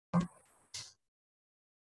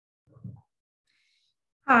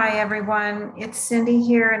Hi, everyone. It's Cindi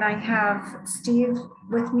here, and I have Steve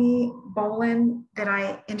with me, Bowlin, that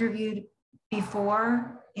I interviewed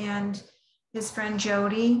before, and his friend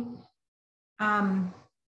Jody. Um,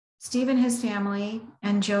 Steve and his family,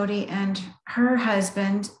 and Jody and her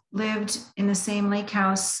husband lived in the same lake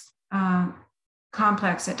house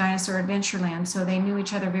complex at Dinosaur Adventure Land. So they knew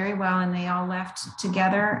each other very well, and they all left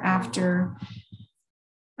together after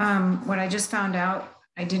what I just found out.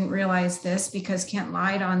 I didn't realize this because Kent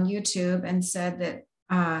lied on YouTube and said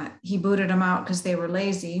that he booted them out because they were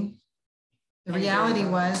lazy. The reality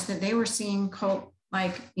was that they were seeing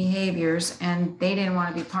cult-like behaviors and they didn't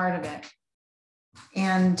want to be part of it.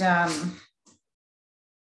 And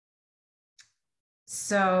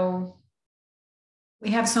so we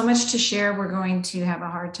have so much to share. We're going to have a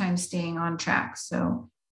hard time staying on track. So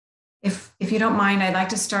if you don't mind, I'd like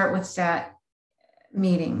to start with that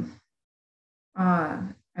meeting.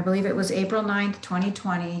 I believe it was April 9th,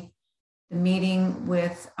 2020, the meeting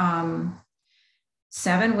with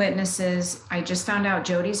 7 witnesses. I just found out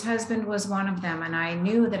Jody's husband was one of them, and I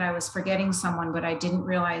knew that I was forgetting someone, but I didn't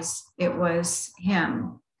realize it was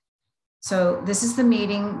him. So this is the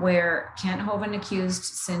meeting where Kent Hovind accused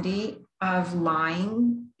Cindi of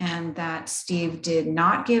lying and that Steve did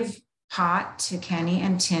not give pot to Kenny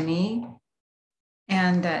and Timmy,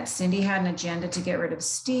 and that Cindi had an agenda to get rid of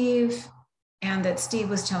Steve, and that Steve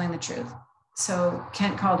was telling the truth. So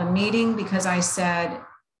Kent called a meeting because I said,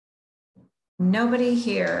 nobody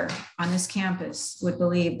here on this campus would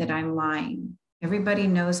believe that I'm lying. Everybody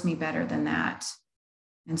knows me better than that.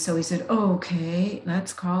 And so he said, oh, okay,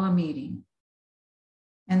 let's call a meeting.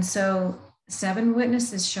 And so 7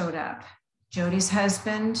 witnesses showed up. Jody's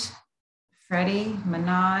husband, Freddie,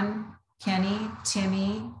 Manon, Kenny,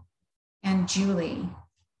 Timmy, and Julie.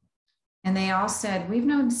 And they all said, we've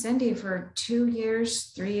known Cindi for 2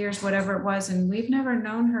 years, 3 years, whatever it was, and we've never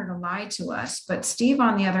known her to lie to us. But Steve,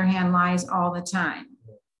 on the other hand, lies all the time.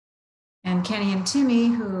 And Kenny and Timmy,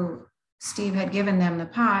 who Steve had given them the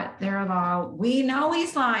pot, they're all, we know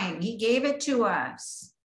he's lying. He gave it to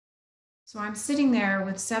us. So I'm sitting there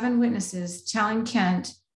with 7 witnesses telling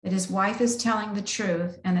Kent that his wife is telling the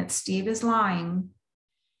truth and that Steve is lying.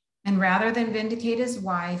 And rather than vindicate his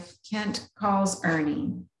wife, Kent calls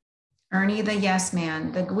Ernie, the yes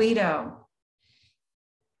man, the Guido.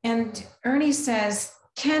 And Ernie says,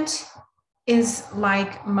 Kent is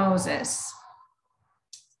like Moses.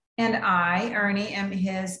 And I, Ernie, am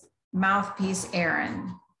his mouthpiece,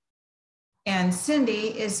 Aaron. And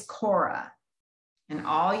Cindi is Korah. And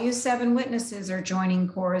all you 7 witnesses are joining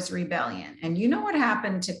Korah's rebellion. And you know what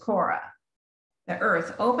happened to Korah? The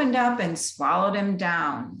earth opened up and swallowed him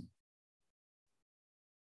down.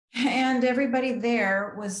 And everybody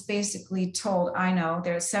there was basically told, I know,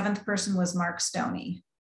 their 7th person was Mark Stoney.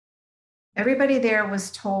 Everybody there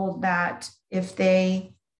was told that if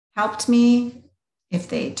they helped me, if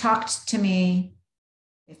they talked to me,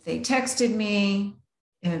 if they texted me,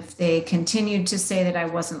 if they continued to say that I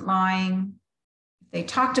wasn't lying, if they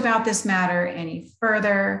talked about this matter any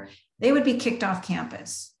further, they would be kicked off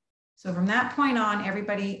campus. So from that point on,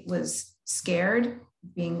 everybody was scared,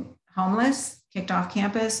 being homeless, kicked off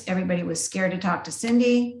campus. Everybody was scared to talk to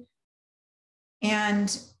Cindi.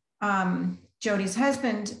 And Jody's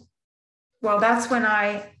husband, well, that's when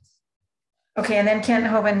and then Kent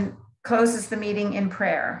Hovind closes the meeting in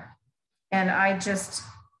prayer. And I just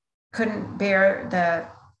couldn't bear the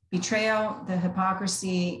betrayal, the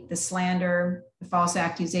hypocrisy, the slander, the false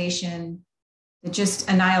accusation, the just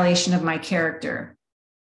annihilation of my character.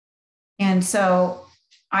 And so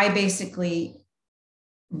I basically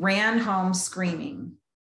ran home screaming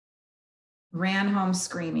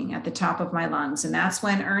at the top of my lungs. And that's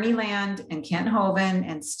when Ernie Land and Kent Hovind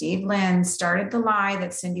and Steve Lynn started the lie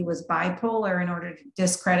that Cindi was bipolar in order to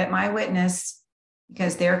discredit my witness,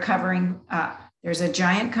 because they're covering up. There's a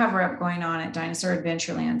giant cover-up going on at Dinosaur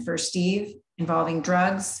Adventure Land for Steve, involving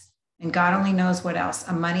drugs, and God only knows what else.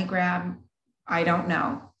 A money grab, I don't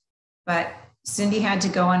know. But Cindi had to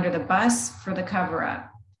go under the bus for the cover-up.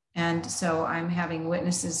 And so I'm having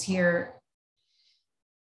witnesses here.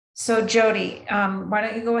 So Jody, why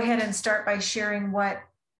don't you go ahead and start by sharing what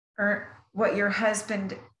your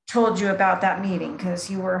husband told you about that meeting, because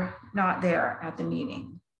you were not there at the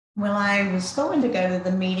meeting. Well, I was going to go to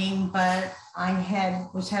the meeting, but I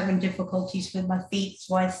was having difficulties with my feet,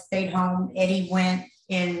 so I stayed home. Eddie went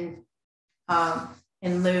in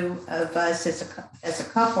lieu of us as a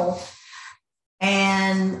couple,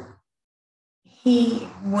 and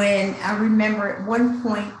when I remember at one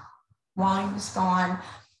point while he was gone,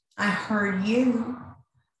 I heard you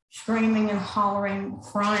screaming and hollering,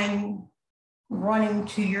 crying running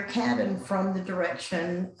to your cabin from the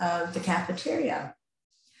direction of the cafeteria.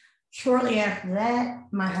 Shortly after that,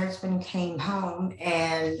 my husband came home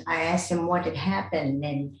and I asked him what had happened.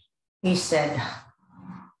 And he said,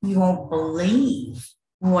 "You won't believe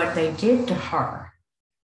what they did to her."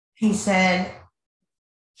 He said,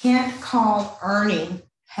 Kent called Ernie,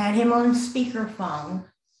 had him on speakerphone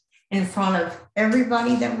in front of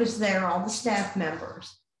everybody that was there, all the staff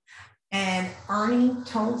members. And Ernie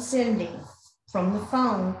told Cindi from the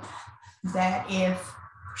phone that if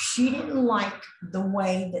she didn't like the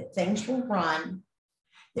way that things were run,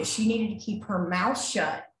 that she needed to keep her mouth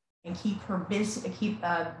shut and keep her business,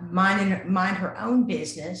 mind her own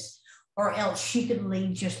business, or else she could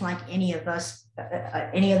leave just like any of us,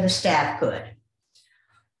 any of the staff could.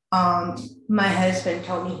 My husband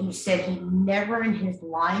told me, he said he never in his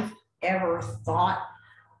life ever thought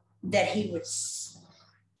that he would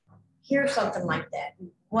hear something like that.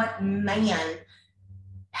 What man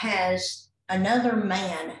has another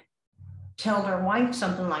man tell their wife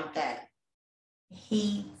something like that?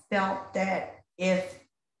 He felt that if,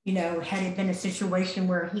 you know, had it been a situation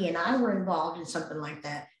where he and I were involved in something like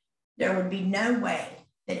that, there would be no way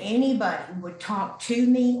that anybody would talk to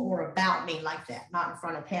me or about me like that, not in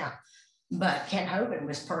front of him. But Kent Hovind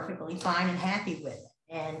was perfectly fine and happy with it.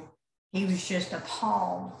 And he was just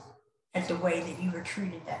appalled at the way that you were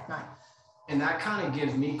treated that night. And that kind of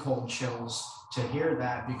gives me cold chills to hear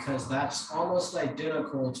that, because that's almost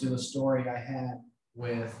identical to the story I had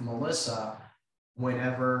with Melissa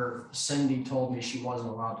whenever Cindi told me she wasn't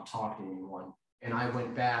allowed to talk to anyone. And I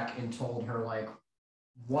went back and told her, like,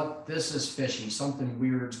 what, this is fishy, something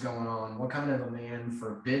weird's going on. What kind of a man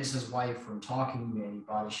forbids his wife from talking to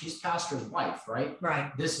anybody? She's pastor's wife, right?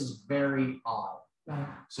 Right. This is very odd. Right.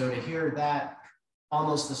 So to hear that,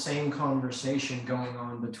 almost the same conversation going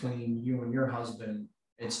on between you and your husband,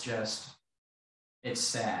 it's just, it's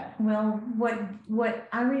sad. Well, what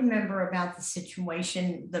I remember about the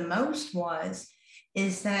situation the most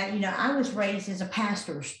is that, you know, I was raised as a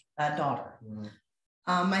pastor's daughter. Mm-hmm.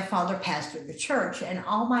 My father pastored the church, and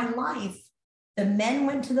all my life, the men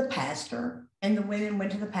went to the pastor and the women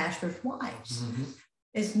went to the pastor's wives. Mm-hmm.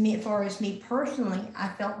 As far as me personally, I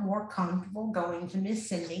felt more comfortable going to Miss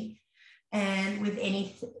Cindi and with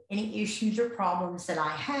any issues or problems that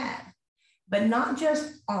I had, but not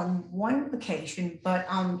just on one occasion, but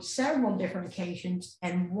on several different occasions.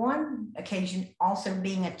 And one occasion also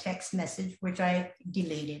being a text message, which I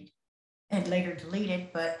deleted and later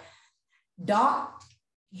deleted, but Doc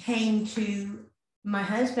came to my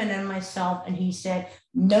husband and myself and he said,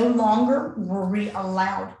 no longer were we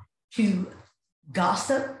allowed to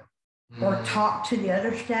gossip or talk to the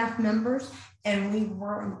other staff members, and we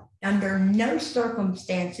were under no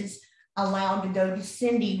circumstances allowed to go to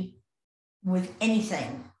Cindi with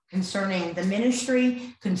anything concerning the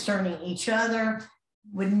ministry, concerning each other,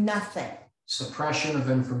 with nothing. Suppression of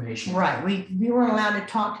information. Right. We weren't allowed to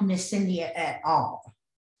talk to Miss Cindi at all.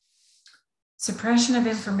 Suppression of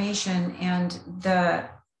information and the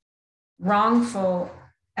wrongful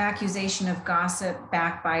accusation of gossip,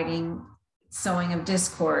 backbiting, sowing of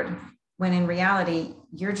discord, when in reality,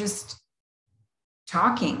 you're just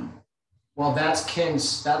talking. Well, that's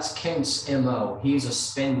Kent's MO. He's a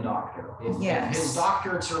spin doctor. If his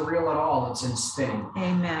doctorates are real at all, it's in spinning.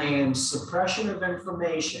 Amen. And suppression of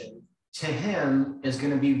information to him is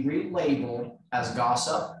going to be relabeled as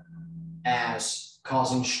gossip, as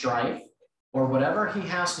causing strife, or whatever he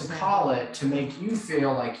has to call it to make you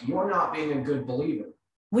feel like you're not being a good believer.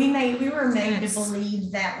 We were made to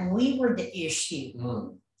believe that we were the issue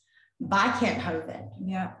by Kent Hovind.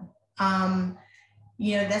 Yeah.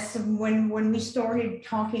 You know, that's when we started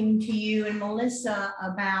talking to you and Melissa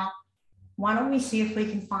about, why don't we see if we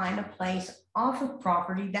can find a place off of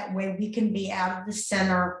property, that way we can be out of the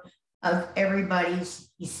center of everybody's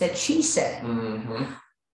he said, she said.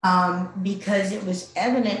 Mm-hmm. Because it was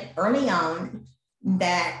evident early on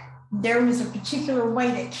that there was a particular way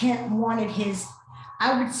that Kent wanted his,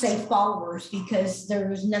 I would say, followers, because there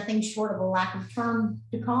was nothing short of a lack of term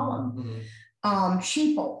to call them,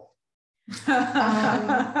 sheeple.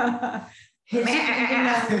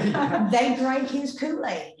 They drank his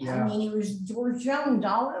Kool-Aid. Yeah. I mean, it was George Jones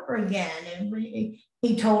all over again. And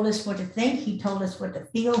he told us what to think. He told us what to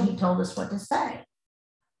feel. He told us what to say.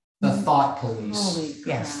 The thought police. Holy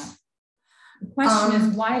yes. The question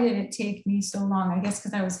is, why did it take me so long? I guess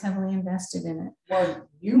because I was heavily invested in it. Well,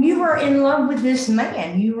 you were in love with this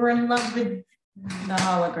man. You were in love with the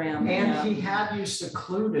hologram. And he had you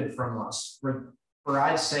secluded from us for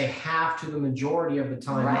I'd say half to the majority of the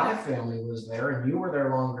time my family was there, and you were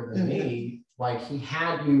there longer than me. Like he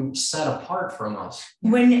had you set apart from us.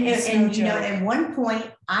 When and you know, at one point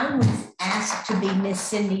I was asked to be Miss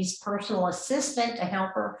Cindy's personal assistant to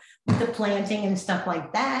help her with the planting and stuff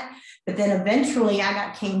like that. But then eventually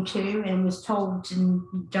I came to and was told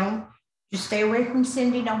to don't just stay away from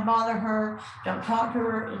Cindy, don't bother her, don't talk to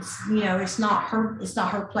her. It's, you know, it's not her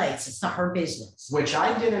place, it's not her business. Which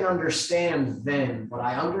I didn't understand then, but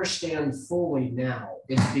I understand fully now.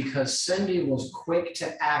 It's because Cindi was quick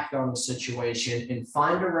to act on the situation and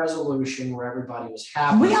find a resolution where everybody was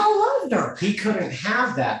happy. We all loved her. He couldn't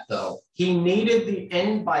have that though. He needed the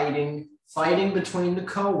infighting, fighting between the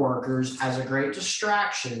co-workers as a great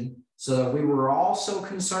distraction, so that we were all so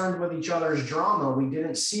concerned with each other's drama, we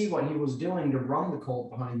didn't see what he was doing to run the cult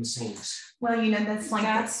behind the scenes. Well, you know, that's what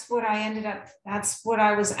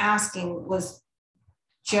I was asking was,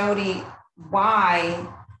 Jody, why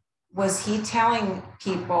was he telling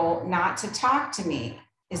people not to talk to me?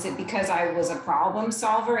 Is it because I was a problem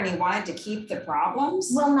solver and he wanted to keep the problems?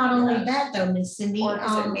 Well, not only that though, Miss Cindy. Or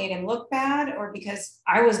because it made him look bad, or because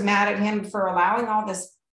I was mad at him for allowing all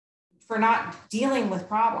this, for not dealing with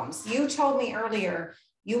problems. You told me earlier,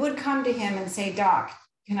 you would come to him and say, Doc,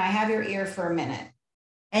 can I have your ear for a minute?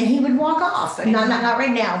 And he would walk off. And not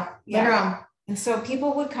right now. Yeah. Later on. And so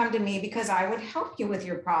people would come to me because I would help you with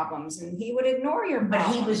your problems, and he would ignore your problems.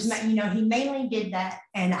 But he was, you know, he mainly did that.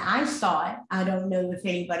 And I saw it. I don't know if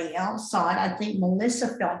anybody else saw it. I think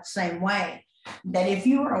Melissa felt the same way, that if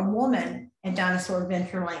you were a woman at Dinosaur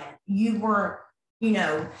Adventure Land, you were, you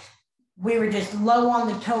know, we were just low on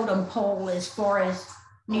the totem pole as far as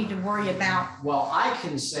need to worry about. Well, I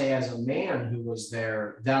can say as a man who was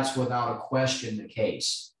there, that's without a question the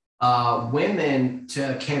case. Women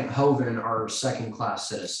to Kent Hovind are second-class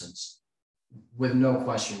citizens with no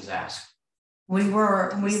questions asked. We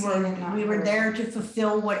were there to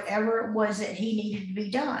fulfill whatever it was that he needed to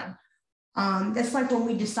be done. That's like when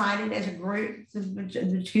we decided as a group,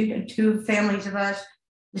 the two families of us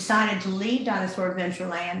decided to leave Dinosaur Adventure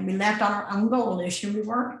Land. We left on our own volition. We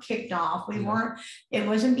weren't kicked off. It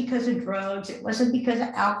wasn't because of drugs. It wasn't because of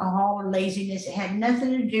alcohol or laziness. It had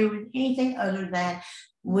nothing to do with anything other than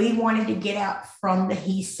we wanted to get out from the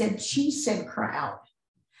he said, she said crowd.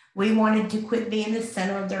 We wanted to quit being the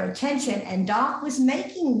center of their attention, and Doc was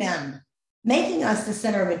making us the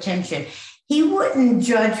center of attention. He wouldn't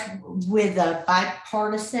judge with a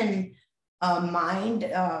bipartisan mind.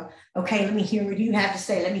 Okay, let me hear what you have to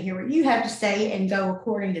say. Let me hear what you have to say and go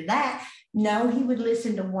according to that. No, he would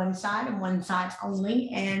listen to one side and one side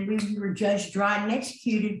only, and we were judged, tried, and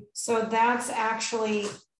executed. So that's actually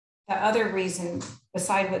the other reason,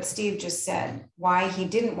 beside what Steve just said, why he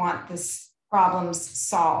didn't want this problems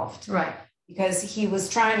solved. Right. Because he was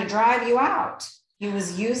trying to drive you out. He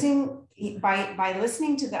was using, by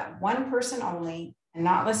listening to that one person only and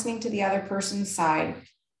not listening to the other person's side,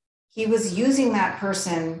 he was using that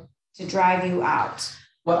person to drive you out.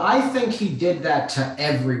 But I think he did that to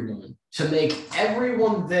everyone, to make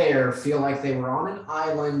everyone there feel like they were on an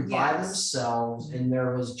island by themselves. And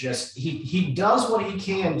there was just, he does what he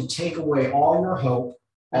can to take away all your hope,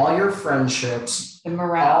 all your friendships, the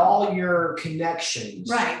morale, all your connections.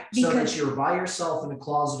 Right. So that you're by yourself in a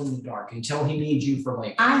closet in the dark until he needs you for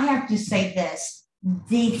later. I have to say this,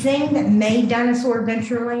 the thing that made Dinosaur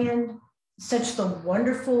Adventure Land such the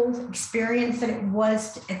wonderful experience that it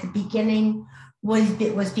was at the beginning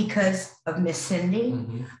was because of Miss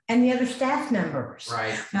Cindi and the other staff members.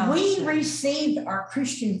 Right. We received our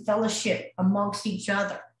Christian fellowship amongst each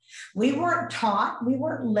other. We weren't taught, we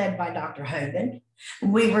weren't led by Dr. Hovind.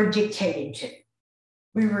 We were dictated to.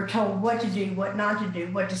 We were told what to do, what not to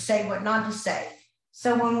do, what to say, what not to say.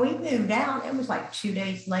 So when we moved out, it was like 2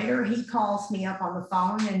 days later, he calls me up on the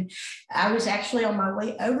phone, and I was actually on my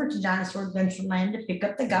way over to Dinosaur Adventure Land to pick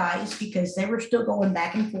up the guys because they were still going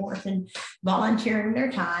back and forth and volunteering their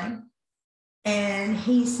time. And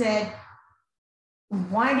he said,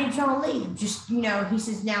 why did y'all leave? Just, you know, he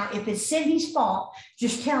says, now, if it's Cindy's fault,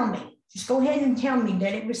 just tell me. Just go ahead and tell me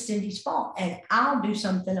that it was Cindy's fault, and I'll do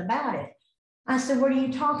something about it. I said, what are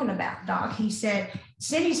you talking about, Doc? He said,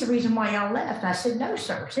 Cindy's the reason why y'all left. I said, no,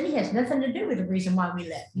 sir. Cindy has nothing to do with the reason why we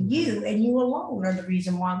left. You and you alone are the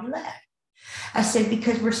reason why we left. I said,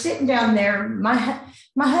 because we're sitting down there. My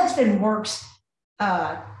husband works.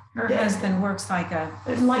 Her husband works like a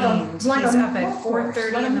fiend. He's up at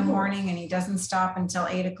 4:30 in the morning, and he doesn't stop until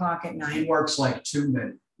 8 o'clock at night. He works like 2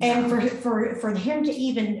 minutes. And for him to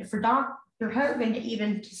even, for Dr. Hovind to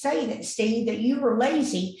even say that, Steve, that you were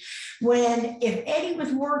lazy, when if Eddie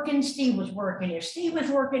was working, Steve was working. If Steve was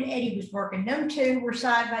working, Eddie was working. Them two were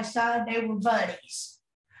side by side. They were buddies.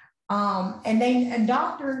 And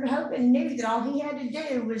Dr. Hovind knew that all he had to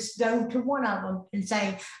do was go to one of them and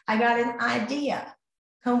say, I got an idea.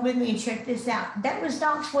 Come with me and check this out. That was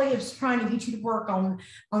Doc's way of trying to get you to work on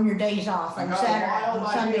your days off on Saturday,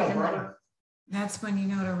 on Sundays and Monday. That's when you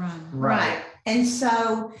know to run. Right. And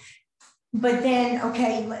so, but then,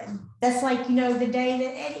 okay, that's like, you know, the day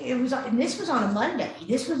that Eddie, and this was on a Monday.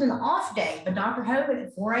 This was an off day, but Dr. Hovind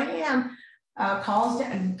at 4 a.m. Calls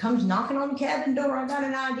and comes knocking on the cabin door. I got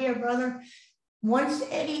an idea, brother. Once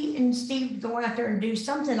Eddie and Steve go out there and do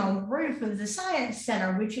something on the roof of the Science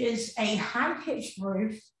Center, which is a high-pitched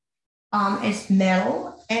roof. It's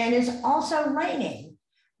metal and it's also raining.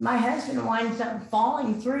 My husband winds up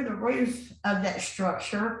falling through the roof of that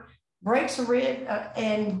structure, breaks a rib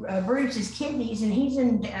and bruises his kidneys, and he's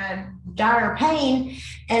in dire pain.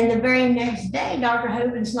 And the very next day, Dr.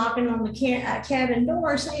 Hovind's knocking on the cabin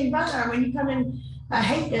door saying, brother, when you come in, I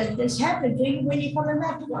hate this happened to you, when are you coming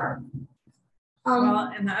back to work?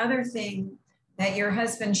 Well, and the other thing that your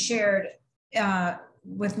husband shared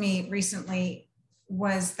with me recently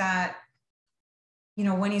was that, you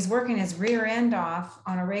know, when he's working his rear end off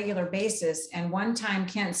on a regular basis, and one time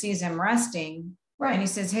Kent sees him resting, right, and he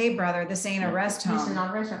says, hey, brother, this ain't a rest home. This is not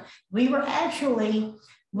a rest home.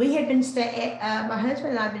 We had been staying, my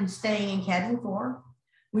husband and I have been staying in cabin 4,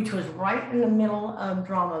 which was right in the middle of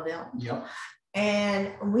Dramaville. Yep.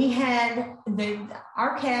 And we had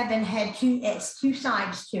our cabin had two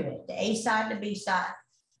sides to it, the A side and the B side.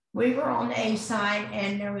 We were on the A side,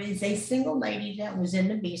 and there was a single lady that was in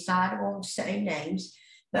the B side. I won't say names,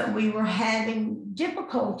 but we were having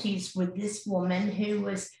difficulties with this woman who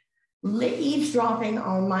was eavesdropping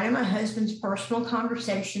on mine and my husband's personal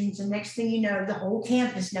conversations. And next thing you know, the whole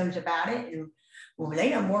campus knows about it, and well,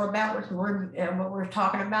 they know more about what we're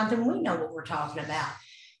talking about than we know what we're talking about.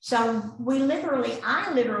 So I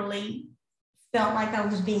literally felt like I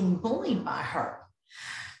was being bullied by her.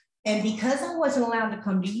 And because I wasn't allowed to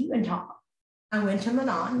come to you and talk, I went to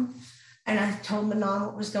Manon and I told Manon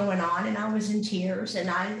what was going on, and I was in tears, and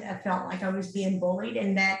I felt like I was being bullied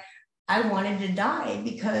and that I wanted to die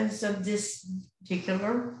because of this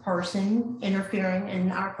particular person interfering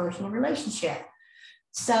in our personal relationship.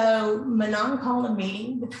 So Manon called a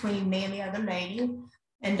meeting between me and the other lady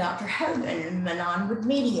and Dr. Hovind, and Manon would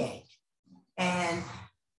mediate. And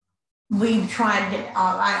we tried to,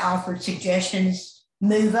 I offered suggestions,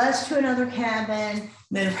 move us to another cabin,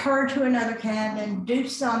 move her to another cabin, do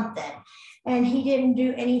something. And he didn't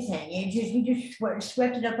do anything. He just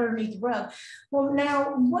swept it up underneath the rug. Well,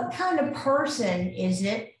 now, what kind of person is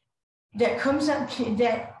it that comes up to,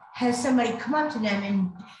 that has somebody come up to them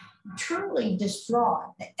and truly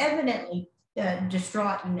distraught, evidently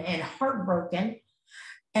distraught and heartbroken,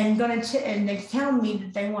 and they tell me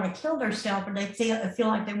that they want to kill themselves, but they feel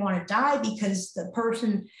like they want to die because the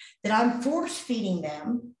person that I'm force feeding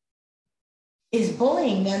them is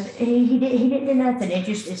bullying them. He didn't do nothing. It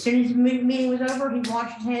just, as soon as the meeting was over, he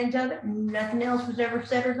washed his hands of it, and nothing else was ever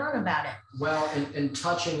said or done about it. Well, and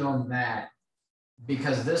touching on that,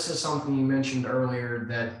 because this is something you mentioned earlier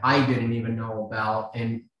that I didn't even know about,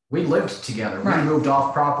 and we lived together. Right. We moved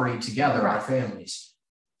off property together, right, our families.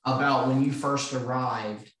 About when you first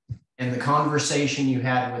arrived and the conversation you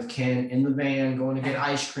had with Ken in the van going to get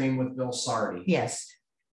ice cream with Bill Sardi. Yes.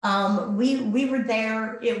 We were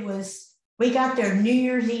there. We got there New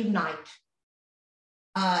Year's Eve night.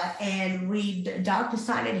 And Doc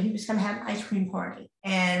decided he was going to have an ice cream party,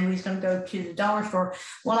 and we was going to go to the dollar store.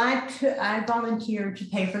 Well, I volunteered to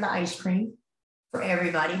pay for the ice cream for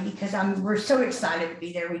everybody because we're so excited to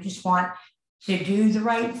be there. We just want to do the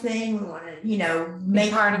right thing. We want to,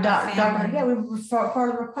 make part of our family. Yeah, we were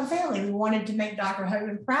part of our family. We wanted to make Dr.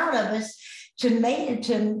 Hovind proud of us so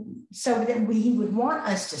that he would want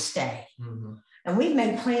us to stay. Mm-hmm. And we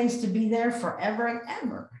made plans to be there forever and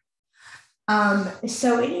ever.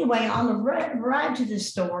 So anyway, on the ride to the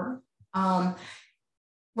store,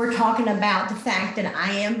 we're talking about the fact that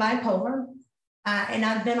I am bipolar, and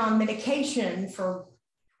I've been on medication for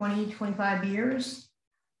 20, 25 years.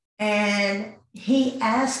 And he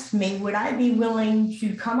asked me, would I be willing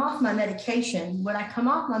to come off my medication? Would I come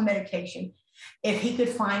off my medication if he could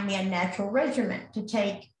find me a natural regimen to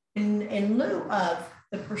take in lieu of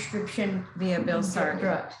the prescription via Bill Sardi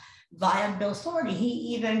drugs? Via Bill Sardi. He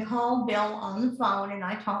even called Bill on the phone, and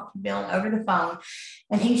I talked to Bill over the phone,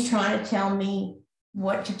 and he's trying to tell me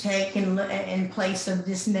what to take in place of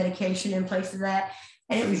this medication, in place of that.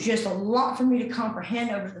 And it was just a lot for me to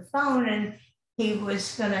comprehend over the phone. And he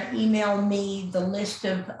was going to email me the list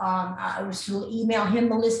of, I was to email him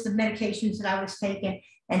the list of medications that I was taking,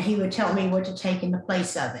 and he would tell me what to take in the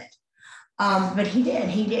place of it. But he did.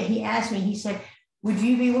 He asked me, he said, would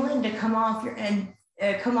you be willing to come off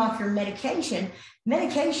your medication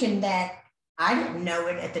that I didn't know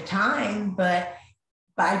it at the time, but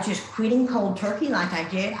by just quitting cold turkey like I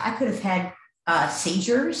did, I could have had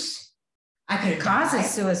seizures. I could have causes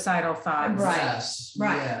suicidal thoughts. Right. Yes.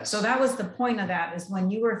 Right. Yes. So that was the point of that, is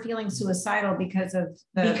when you were feeling suicidal because of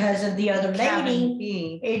the other cabin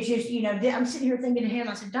lady. It just, I'm sitting here thinking to him,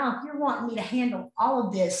 I said, Doc, you're wanting me to handle all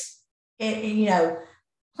of this,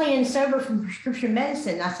 playing sober from prescription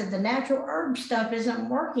medicine. I said, the natural herb stuff isn't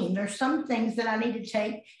working. There's some things that I need to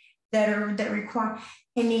take that require,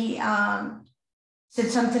 and he said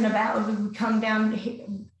something about we would come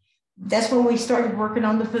down. That's when we started working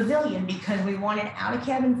on the pavilion, because we wanted out of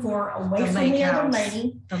cabin 4, away from the other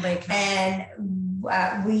lady. The lake house.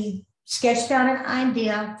 And we sketched out an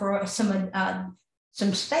idea for some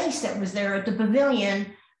space that was there at the pavilion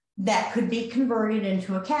that could be converted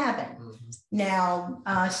into a cabin. Mm-hmm. Now,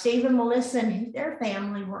 Steve and Melissa and their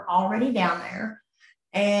family were already down there.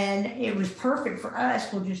 And it was perfect for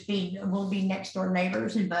us. We'll be next door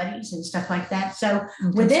neighbors and buddies and stuff like that. So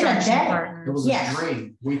within a day, it was a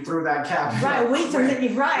dream. We threw that cabin. Right, we threw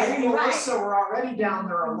it right. So we're already down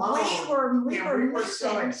there alone. We were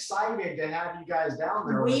so excited to have you guys down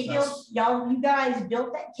there. You guys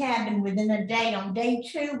built that cabin within a day. On day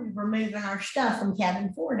 2, we were moving our stuff from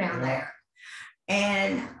cabin 4 down there,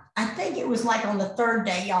 and I think it was like on the 3rd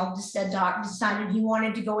day, y'all just said Doc decided he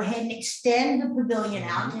wanted to go ahead and extend the pavilion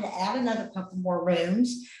out and add another couple more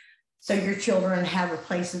rooms, so your children have a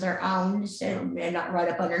place of their own and not right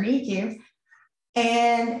up underneath you.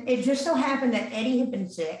 And it just so happened that Eddie had been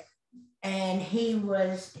sick, and he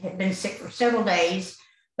had been sick for several days,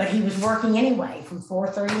 but he was working anyway from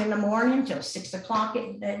 4:30 in the morning till 6 o'clock,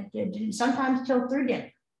 sometimes till through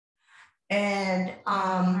dinner. And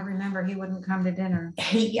I remember he wouldn't come to dinner.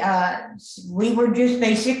 We were just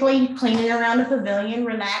basically cleaning around the pavilion,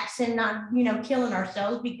 relaxing, not killing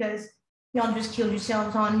ourselves, because y'all just kill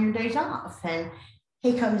yourselves on your days off. And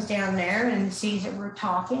he comes down there and sees that we're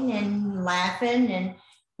talking and laughing and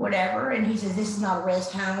whatever, and he says, "This is not a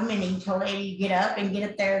rest home." And he told Eddie to get up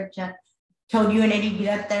there told you and Eddie to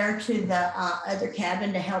get up there to the other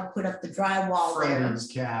cabin to help put up the drywall. Freddie's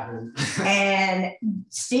cabin. And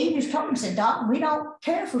Steve just told him, said, "Doc, we don't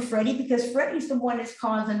care for Freddie, because Freddie's the one that's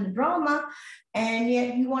causing the drama, and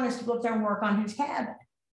yet you want us to go up there and work on his cabin."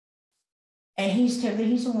 And he's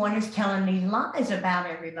the one that's telling these lies about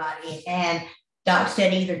everybody. And Doc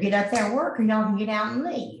said, "Either get up there and work, or y'all can get out and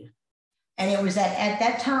leave." And it was at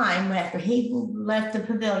that time, after he left the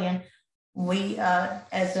pavilion, we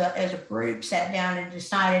as a group sat down and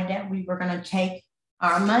decided that we were going to take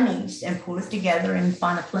our monies and pull it together and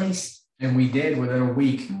find a place. And we did within a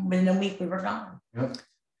week. Within a week we were gone. Yep.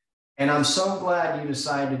 And I'm so glad you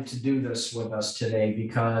decided to do this with us today,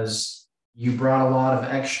 because you brought a lot of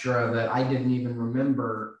extra that I didn't even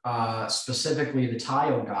remember, specifically the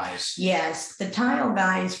tile guys. Yes, the tile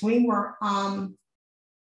guys, we were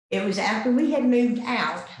it was after we had moved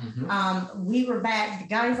out. Mm-hmm. We were back. The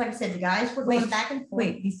guys, like I said, the guys were going back and forth.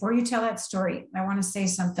 Wait, before you tell that story, I want to say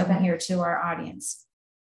something here to our audience.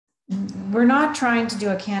 We're not trying to do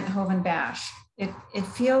a Kent Hovind bash. It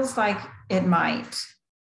feels like it might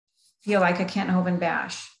feel like a Kent Hovind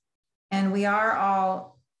bash. And we are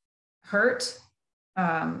all hurt,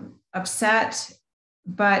 upset,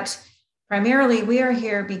 but primarily we are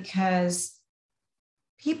here because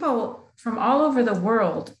people from all over the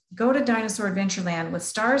world go to Dinosaur Adventure Land with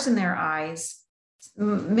stars in their eyes.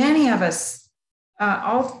 Many of us,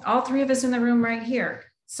 all 3 of us in the room right here,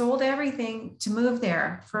 sold everything to move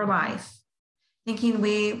there for life,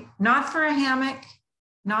 thinking not for a hammock,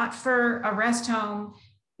 not for a rest home,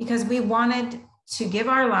 because we wanted to give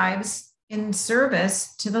our lives in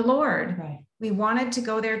service to the Lord. Right. We wanted to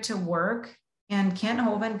go there to work. And Kent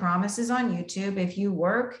Hovind promises on YouTube, if you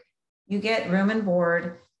work, you get room and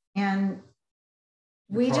board. And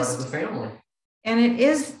we part just of the family. And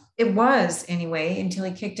it was anyway, until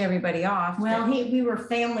he kicked everybody off. Well, we were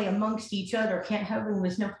family amongst each other. Kent Hovind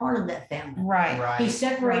was no part of that family. Right. He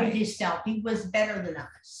separated himself. He was better than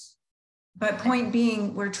us. But point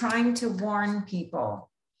being, we're trying to warn people.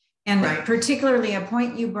 And particularly a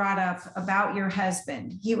point you brought up about your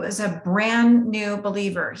husband. He was a brand new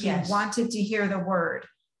believer. He wanted to hear the word.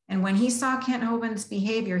 And when he saw Kent Hovind's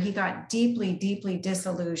behavior, he got deeply, deeply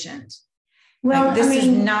disillusioned. Well, this is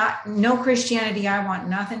no Christianity I want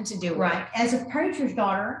nothing to do with. Right. As a preacher's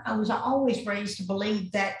daughter, I was always raised to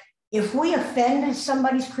believe that if we offend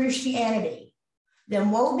somebody's Christianity,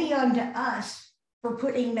 then woe be unto us for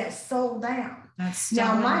putting that soul down.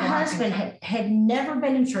 Now, my husband had never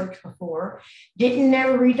been in church before, didn't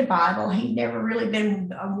never read the Bible. He'd never really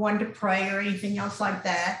been one to pray or anything else like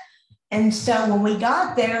that. And so when we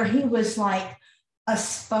got there, he was like a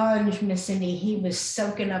sponge, Miss Cindi. He was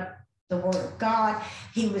soaking up the word of God.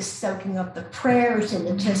 He was soaking up the prayers and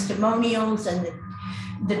the testimonials and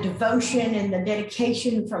the devotion and the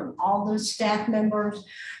dedication from all those staff members.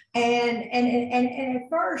 And at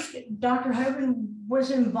first, Dr. Hovind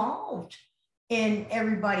was involved in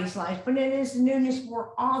everybody's life, but then as the newness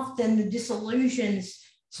wore off, then the disillusions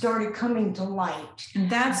started coming to light. And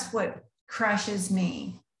that's what crushes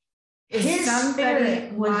me. His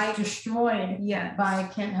spirit was destroyed by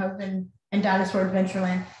Kent Hovind and Dinosaur Adventure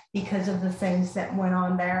Land because of the things that went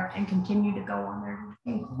on there and continue to go on there.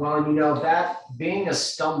 Well, that being a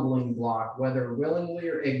stumbling block, whether willingly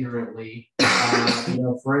or ignorantly,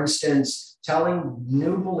 for instance, telling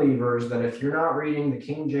new believers that if you're not reading the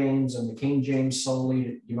King James and the King James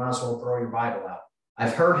solely, you might as well throw your Bible out.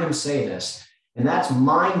 I've heard him say this, and that's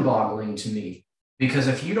mind-boggling to me, because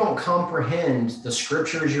if you don't comprehend the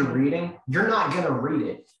scriptures you're reading, you're not going to read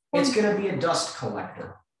it. It's going to be a dust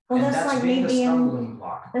collector. Well, that's like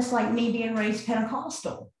me being raised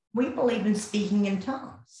Pentecostal. We believe in speaking in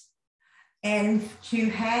tongues. And to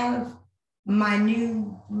have my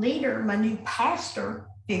new leader, my new pastor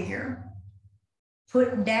figure,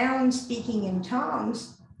 put down speaking in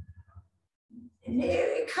tongues,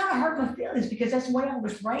 it kind of hurt my feelings because that's the way I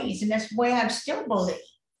was raised and that's the way I still believe.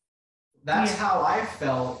 That's how I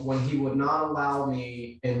felt when he would not allow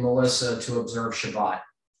me and Melissa to observe Shabbat.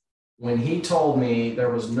 When he told me there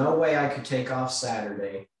was no way I could take off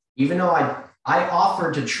Saturday, even though I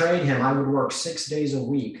offered to trade him, I would work 6 days a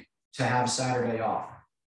week to have Saturday off.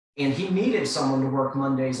 And he needed someone to work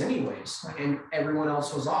Mondays anyways, and everyone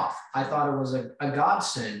else was off. I thought it was a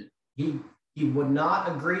godsend. He would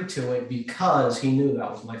not agree to it because he knew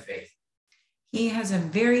that was my faith. He has a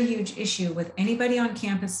very huge issue with anybody on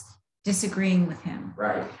campus disagreeing with him.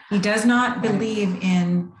 Right. He does not believe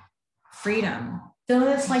in freedom. So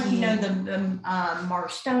that's like,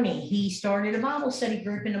 Mark Stoney. He started a Bible study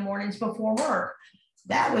group in the mornings before work.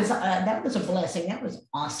 That was a blessing. That was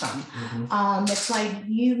awesome. Mm-hmm. It's like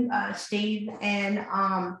you, Steve, and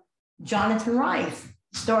Jonathan Rife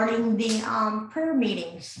starting the prayer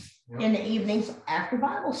meetings in the evenings after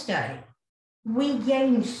Bible study. We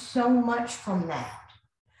gained so much from that.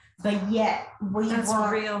 But yet that's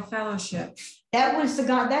real fellowship. That was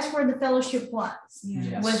that's where the fellowship was.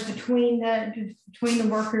 Yes. Was between the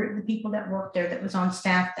worker, the people that worked there, that was on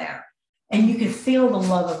staff there. And you could feel the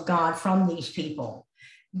love of God from these people.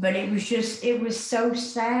 But it was so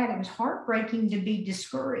sad. It was heartbreaking to be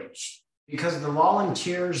discouraged. Because the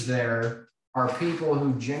volunteers there are people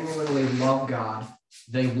who genuinely love God.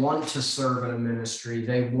 They want to serve in a ministry.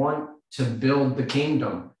 They want to build the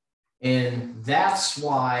kingdom. And that's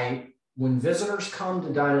why when visitors come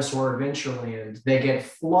to Dinosaur Adventure Land, they get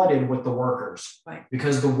flooded with the workers. Right.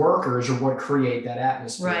 Because the workers are what create that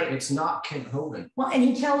atmosphere. Right. It's not Kent Hovind. Well, and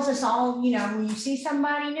he tells us all, when you see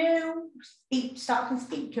somebody new, stop and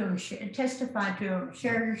speak to them, testify to them,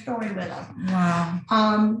 share your story with them.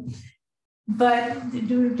 Wow. But he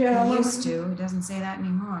used to. He doesn't say that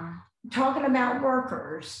anymore. Talking about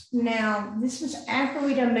workers. Now, this was after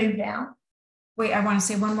we done moved out. Wait, I want to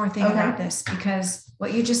say one more thing about this, because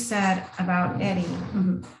what you just said about Eddie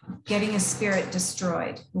getting his spirit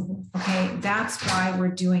destroyed. Okay, that's why we're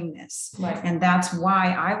doing this. Right. And that's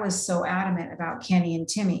why I was so adamant about Kenny and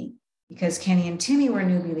Timmy, because Kenny and Timmy were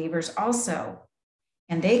new believers also.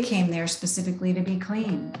 And they came there specifically to be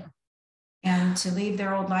clean and to leave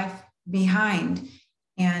their old life behind.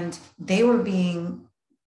 And they were being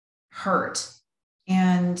hurt.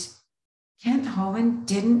 And Kent Hovind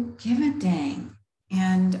didn't give a dang.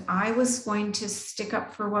 And I was going to stick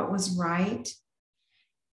up for what was right.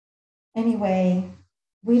 Anyway,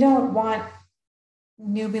 we don't want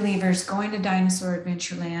new believers going to Dinosaur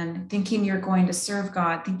Adventure Land thinking you're going to serve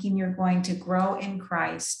God, thinking you're going to grow in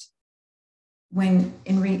Christ, and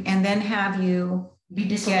then have you be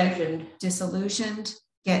disillusioned,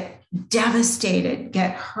 get devastated,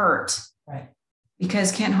 get hurt. Right.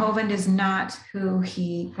 Because Kent Hovind is not who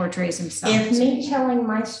he portrays himself. If me telling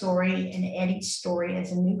my story and Eddie's story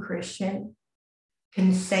as a new Christian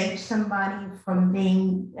can save somebody from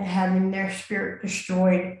having their spirit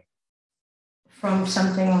destroyed from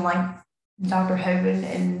something like Dr. Hovind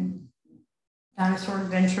and Dinosaur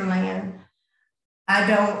Adventure Land,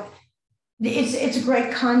 it's a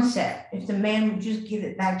great concept. If the man would just give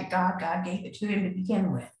it back to God, God gave it to him to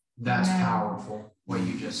begin with. That's powerful, what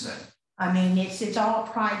you just said. I mean, it's all a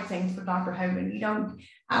pride thing for Dr. Hovind.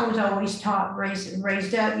 I was always taught,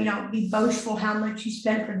 raised up, you know, be boastful how much you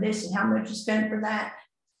spent for this and how much you spent for that.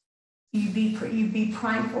 You be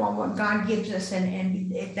prideful on what God gives us and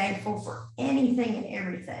be thankful for anything and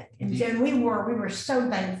everything. And then we were so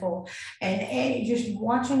thankful. And just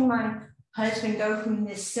watching my husband go from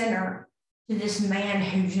this sinner to this man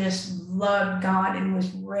who just loved God and was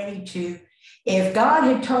ready to, if God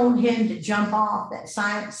had told him to jump off that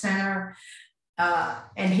science center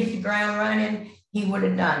and hit the ground running, he would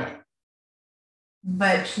have done it.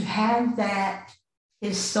 But to have that,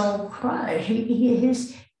 his soul crushed,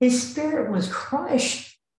 his spirit was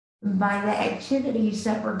crushed by the activities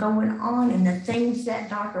that were going on and the things that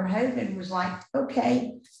Dr. Hovind was like,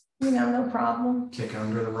 okay, you know, no problem. Kick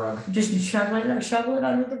under the rug. Just shovel it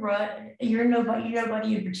under the rug. You're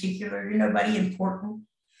nobody in particular. You're nobody important.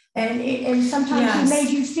 And sometimes he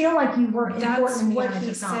made you feel like you weren't important. What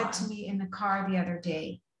he said to me in the car the other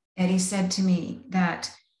day. Eddie said to me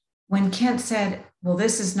that when Kent said, well,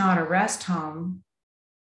 this is not a rest home,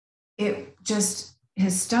 it just,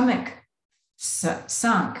 his stomach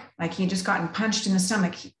sunk, like he just gotten punched in the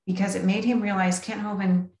stomach, because it made him realize Kent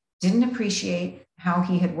Hovind didn't appreciate how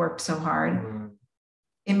he had worked so hard. Mm-hmm.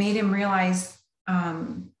 It made him realize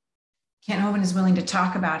Kent Hovind is willing to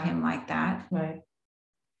talk about him like that. Right.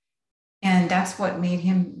 And that's what made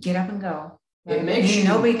him get up and go. It makes you,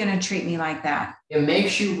 nobody going to treat me like that. It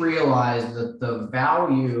makes you realize that the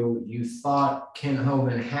value you thought Kent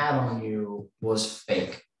Hovind had on you was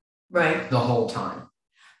fake. Right. The whole time.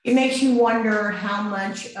 It makes you wonder how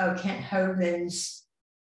much of Kent Hovind's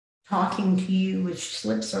talking to you was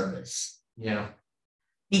lip service. Yeah.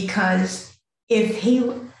 Because if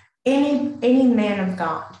any man of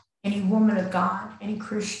God, any woman of God, any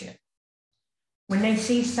Christian, when they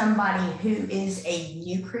see somebody who is a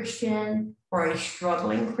new Christian or a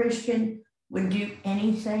struggling Christian, would do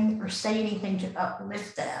anything or say anything to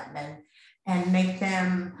uplift them and make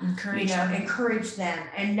them encourage them.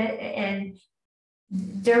 And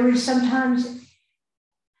there was sometimes,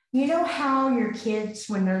 you know how your kids,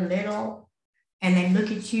 when they're little and they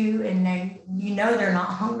look at you and they're not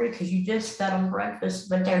hungry because you just fed them breakfast,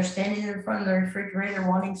 but they're standing in front of the refrigerator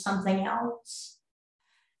wanting something else.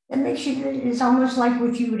 It makes you, it's almost like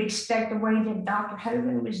what you would expect the way that Dr.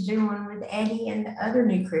 Hovind was doing with Eddie and the other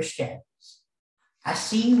new Christians. I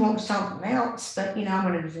see you want something else, but, you know,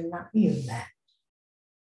 I'm going to deny you that.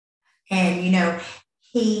 And, you know,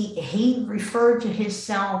 he referred to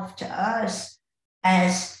himself to us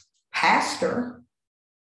as pastor.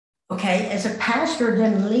 Okay, as a pastor,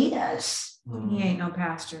 then lead us. He ain't no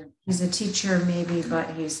pastor. He's a teacher maybe, but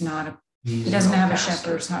he's not a He doesn't have pastor. A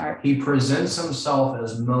shepherd's heart. He presents himself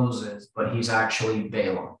as Moses, but he's actually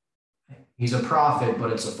Balaam. He's a prophet,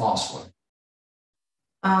 but it's a false one.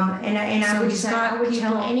 I would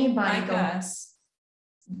tell anybody like us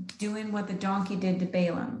doing what the donkey did to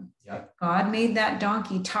Balaam. Yep. God made that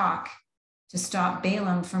donkey talk to stop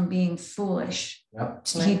Balaam from being foolish. Yep.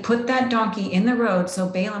 He put that donkey in the road so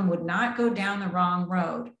Balaam would not go down the wrong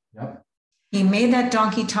road. Yep. He made that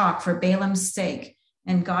donkey talk for Balaam's sake.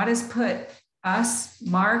 And God has put us,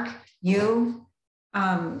 Mark, you,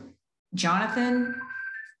 Jonathan,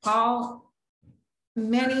 Paul,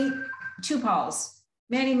 two Pauls,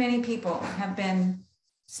 many people have been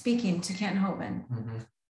speaking to Kent Hovind. Mm-hmm.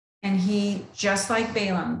 And he, just like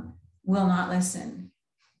Balaam, will not listen.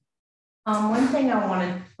 One thing I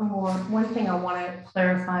want to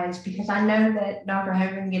clarify is because I know that Dr.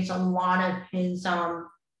 Hovind gets a lot of his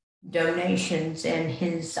donations and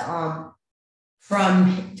his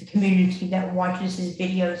from the community that watches his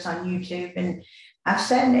videos on YouTube. And I've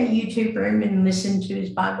sat in that YouTube room and listened to his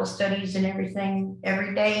Bible studies and everything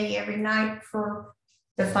every day, every night for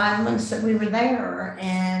the 5 months that we were there.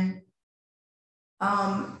 And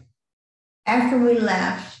after we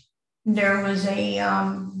left, there was a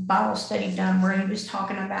Bible study done where he was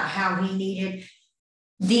talking about how he needed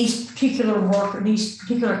these particular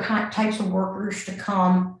types of workers to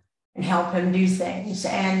come and help him do things.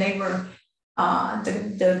 And they were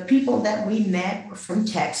the people that we met were from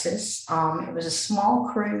Texas. It was a small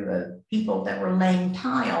crew of people that were laying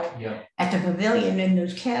tile at the pavilion in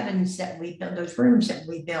those cabins that we built, those rooms that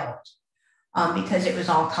we built, because it was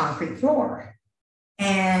all concrete floor.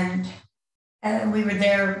 And we were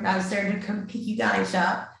there. I was there to come pick you guys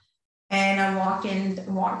up. And I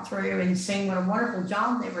walked through and seen what a wonderful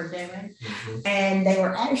job they were doing. Mm-hmm. And they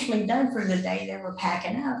were actually done for the day. They were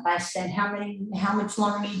packing up. I said, how much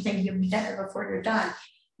longer do you think you'll be done before you're done?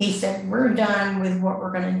 He said, we're done with what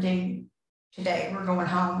we're going to do today. We're going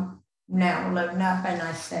home now. We're loading up. And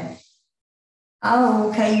I said, oh,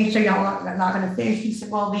 okay. So y'all not going to finish? He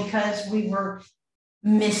said, well, because we were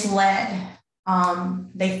misled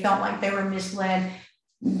They felt like they were misled,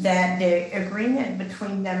 that the agreement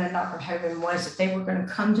between them and Dr. Hovind was that they were going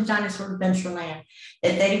to come to Dinosaur Adventure Land,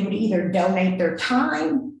 that they would either donate their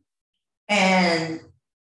time and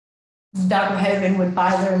Dr. Hovind would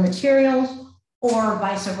buy their materials, or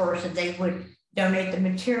vice versa. They would donate the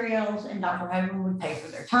materials and Dr. Hovind would pay for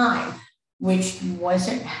their time, which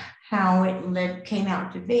wasn't how it came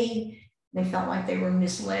out to be. They felt like they were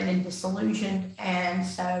misled and disillusioned, and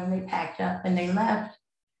so they packed up and they left.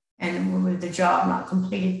 And with the job not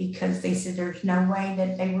completed because they said there's no way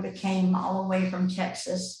that they would have came all the way from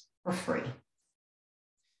Texas for free.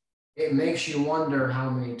 It makes you wonder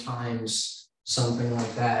how many times something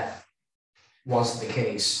like that was the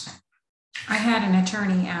case. I had an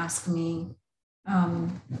attorney ask me,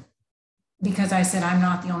 because I said I'm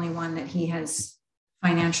not the only one that he has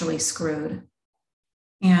financially screwed.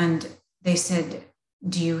 And they said,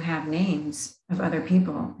 do you have names of other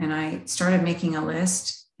people? And I started making a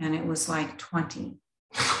list, and it was like 20.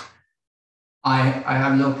 I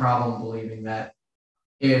have no problem believing that.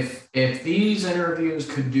 If these interviews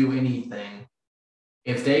could do anything,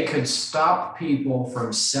 if they could stop people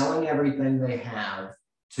from selling everything they have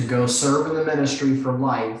to go serve in the ministry for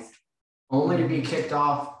life, only to be kicked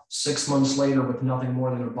off 6 months later with nothing more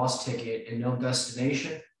than a bus ticket and no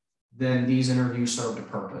destination, then these interviews served a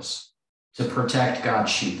purpose to protect God's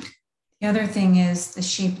sheep. The other thing is the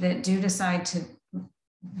sheep that do decide to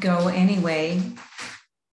go anyway,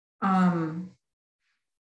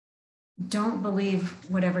 don't believe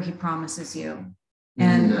whatever he promises you.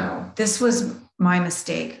 And this was my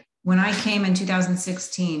mistake. When I came in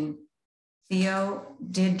 2016, Theo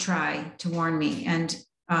did try to warn me, and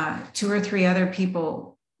 2 or 3 other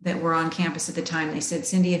people that were on campus at the time, they said,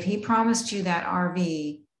 Cindi, if he promised you that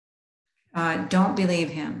RV, don't believe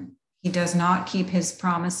him. He does not keep his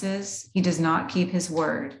promises. He does not keep his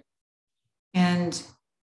word. And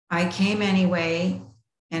I came anyway,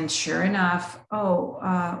 and sure enough,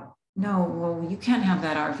 no, well, you can't have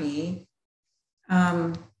that RV.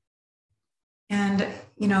 And,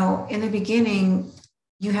 you know, in the beginning,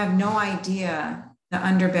 you have no idea the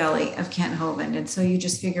underbelly of Kent Hovind. And so you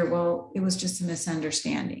just figure, well, it was just a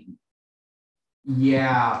misunderstanding.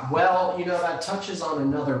 Yeah, well, you know, that touches on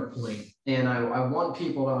another point. And I want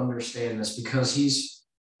people to understand this, because he's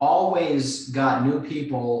always got new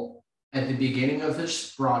people at the beginning of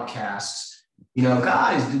his broadcasts. You know,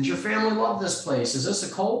 guys, did your family love this place? Is this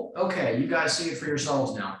a cult? Okay, you guys see it for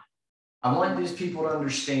yourselves now. I want these people to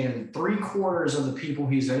understand 3/4 of the people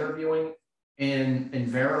he's interviewing and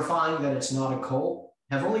verifying that it's not a cult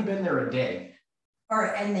have only been there a day.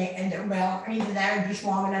 And they're well, either that or just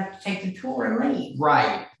long enough to take the tour and leave.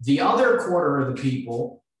 Right. The other 1/4 of the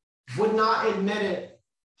people would not admit it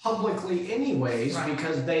publicly anyways, right,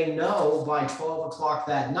 because they know by 12 o'clock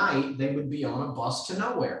that night they would be on a bus to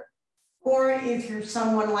nowhere. Or if you're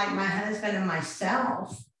someone like my husband and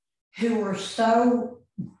myself, who were so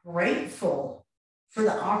grateful for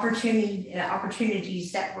the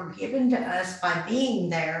opportunities that were given to us by being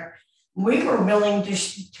there, we were willing to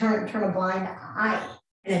turn a blind eye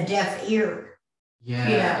and a deaf ear.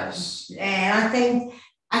 Yes. You know? And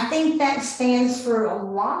I think that stands for a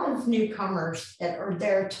lot of newcomers that are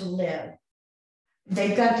there to live.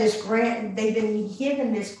 They've got this they've been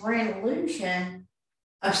given this grand illusion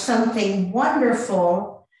of something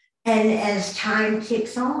wonderful. And as time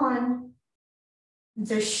ticks on,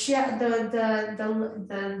 the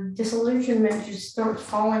disillusionment just starts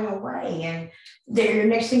falling away. And the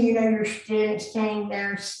next thing you know, you're staying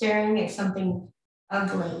there staring at something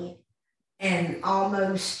ugly and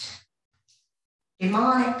almost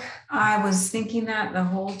demonic. I was thinking that the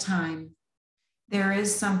whole time. There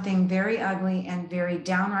is something very ugly and very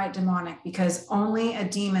downright demonic, because only a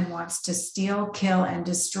demon wants to steal, kill, and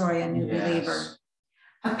destroy a new believer.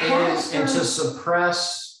 And to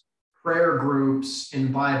suppress prayer groups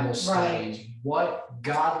in Bible studies. Right. What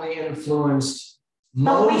godly influenced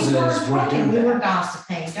Moses would do that? We were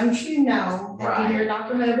gossiping. Don't you know that right. We hear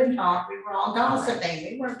Dr. Hovind talk, we were all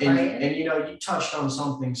gossiping. We weren't praying. And you know, you touched on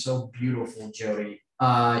something so beautiful, Jody.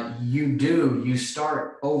 You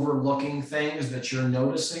start overlooking things that you're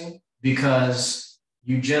noticing because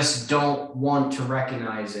you just don't want to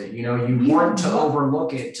recognize it. You know, you want to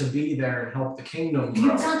overlook it to be there and help the kingdom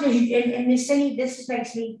grow. And Cindi, this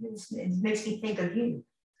makes me think of you.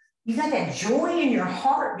 You got that joy in your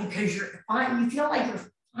heart because you feel like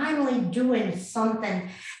you're finally doing something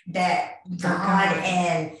that God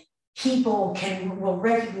and people will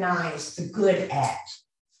recognize the good at.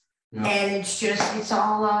 Yep. And it's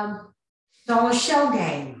all a shell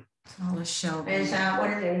game. It's all a shell game. It's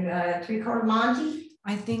what is it? 3-card Monty?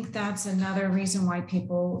 I think that's another reason why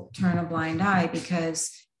people turn a blind eye,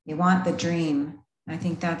 because they want the dream. I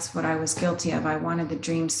think that's what I was guilty of. I wanted the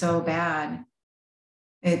dream so bad.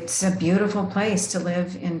 It's a beautiful place to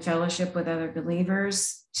live in fellowship with other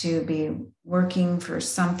believers, to be working for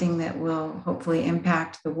something that will hopefully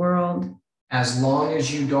impact the world. As long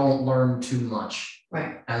as you don't learn too much.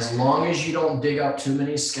 Right. As long as you don't dig up too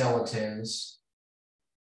many skeletons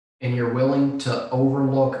and you're willing to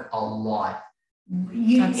overlook a lot.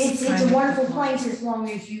 It's a wonderful place as long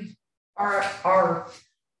as you are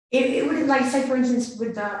it would, like, say, for instance,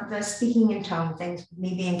 with the speaking in tongue things,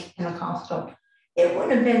 me being Pentecostal, it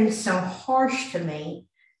wouldn't have been so harsh to me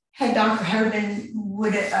had Dr. Hovind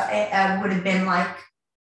would have been like,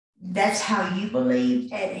 that's how you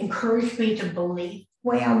believe, and encouraged me to believe the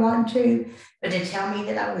way I want to, but to tell me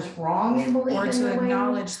that I was wrong in believing, or to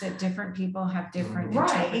acknowledge that different people have different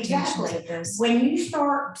interpretations of this. When you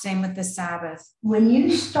start, same with the Sabbath. When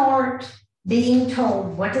you start being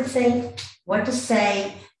told what to think, what to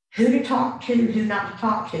say, who to talk to, who not to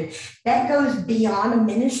talk to, that goes beyond a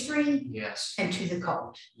ministry. Yes. And to the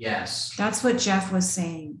cult. Yes. That's what Jeff was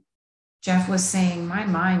saying. Jeff was saying, my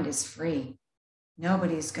mind is free.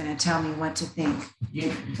 Nobody's going to tell me what to think.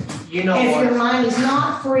 You know, if your mind is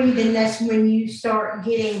not free, then that's when you start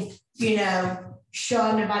getting,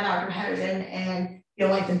 shunned by Dr. Hovind, and feel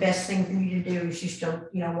like the best thing for you to do is just to,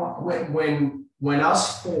 walk away. When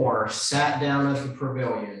us four sat down at the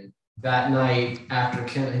pavilion that night after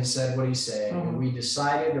Kent had said what he said, and we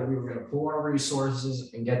decided that we were going to pull our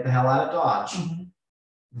resources and get the hell out of Dodge.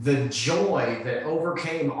 The joy that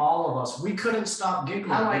overcame all of us, we couldn't stop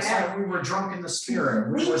giggling. It's like we were drunk in the spirit.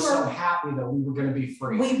 We were so happy that we were going to be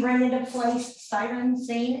free. We rented a place sight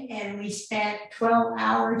unseen, and we spent 12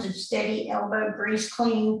 hours of steady elbow grease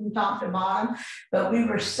cleaning from top to bottom. But we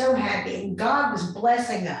were so happy, and God was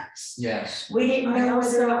blessing us. Yes. We didn't know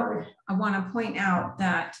whether. I want to point out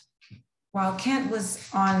that while Kent was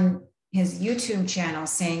on his YouTube channel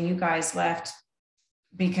saying you guys left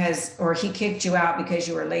or he kicked you out because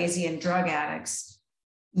you were lazy and drug addicts,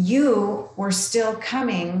 you were still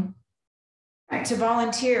coming to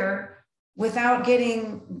volunteer without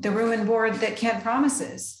getting the room and board that Kent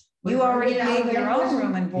promises. You already paid your own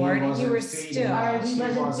room and board, and you were still. He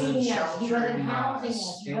wasn't feeding us. He wasn't housing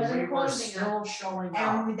us. He wasn't clothing us.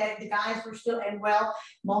 And the guys were still. And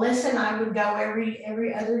Melissa and I would go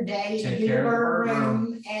every other day to the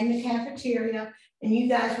room and the cafeteria, and you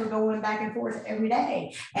guys were going back and forth every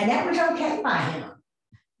day, and that was okay by him.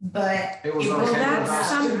 But it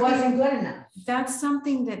wasn't good enough. That's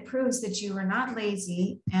something that proves that you were not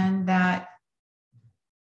lazy and that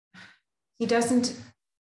he doesn't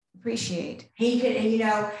appreciate. He could,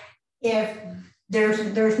 if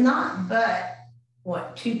there's not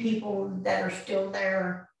but two people that are still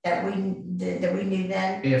there that we knew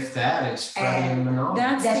then. If that, it's Freddie and Manal.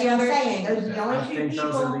 That's the other thing. Those are the only two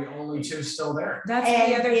people. Those are the only two still there. That's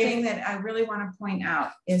the other thing that I really want to point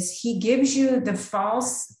out is he gives you the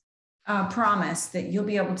false promise that you'll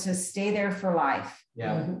be able to stay there for life.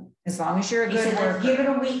 Yeah. As long as you're a good worker. Let's give it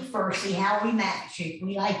a week first, see how we match you.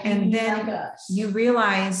 We like you, and you then like us. You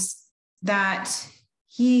realize that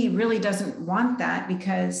he really doesn't want that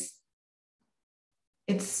because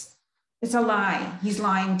it's a lie. He's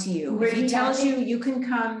lying to you. If he tells you you can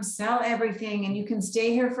come sell everything and you can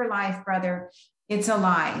stay here for life, brother, it's a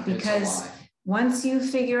lie, because once you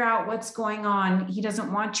figure out what's going on, he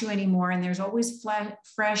doesn't want you anymore, and there's always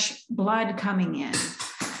fresh blood coming in.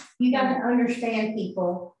 You got to understand,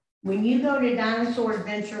 people, when you go to Dinosaur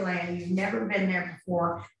Adventure Land, you've never been there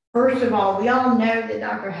before. First of all, we all know that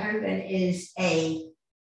Dr. Hovind is a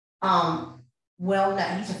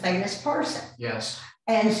he's a famous person. Yes.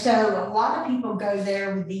 And so a lot of people go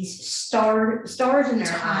there with these stars in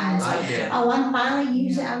their eyes. I'm finally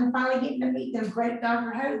getting to meet the great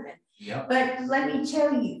Dr. Hovind. Yep. But let me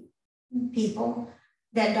tell you, people,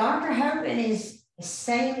 that Dr. Hovind is the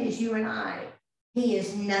same as you and I. He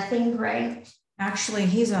is nothing great. Actually,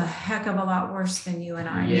 he's a heck of a lot worse than you and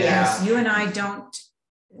I. Yeah. Yes, you and I don't.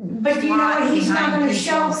 But you know, he's not going to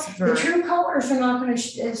show, the true colors are not going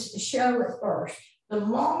to show at first. The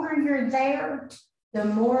longer you're there, the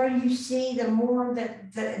more you see, the more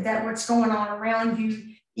that what's going on around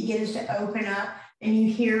you begins to open up, and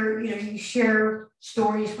you hear, you share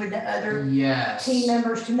stories with the other team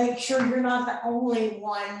members to make sure you're not the only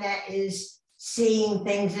one that is seeing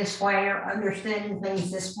things this way or understanding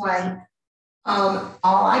things this way. All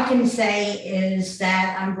I can say is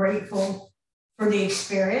that I'm grateful for the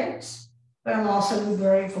experience, but I'm also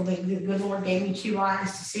grateful that the good Lord gave me two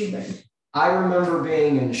eyes to see them. I remember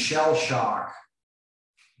being in shell shock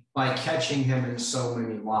by catching him in so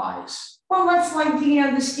many lies. Well, that's like,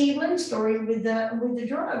 the Steve Lynn story with the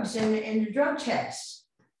drugs and the drug tests.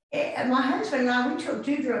 My husband and I, we took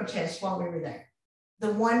 2 drug tests while we were there.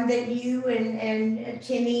 The one that you and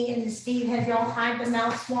Timmy and Steve had y'all hide the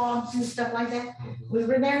mouth swabs and stuff like that. We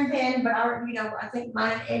were there then, but I think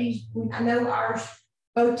mine and Eddie's, I know ours,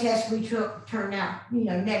 both tests we took turned out,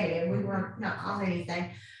 negative. We weren't not on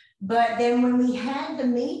anything. But then when we had the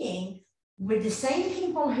meeting with the same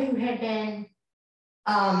people who had been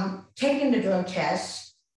taking the drug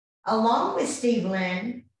tests, along with Steve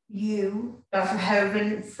Lynn, you, Dr.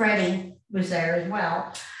 Hovind, Freddie was there as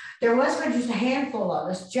well. There wasn't just a handful of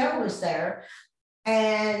us. Joe was there.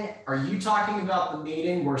 And are you talking about the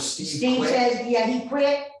meeting where Steve quit? Says, yeah, he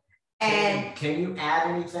quit. And can you add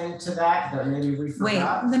anything to that maybe we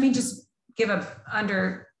forgot? Wait, let me just give a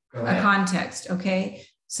context, okay?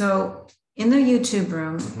 So in the YouTube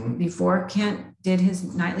room, before Kent did his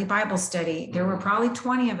nightly Bible study, there were probably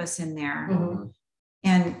 20 of us in there.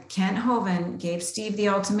 And Kent Hovind gave Steve the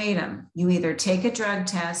ultimatum: you either take a drug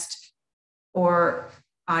test or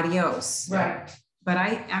adios. Right. But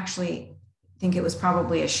I actually think it was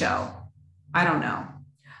probably a show. I don't know.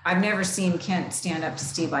 I've never seen Kent stand up to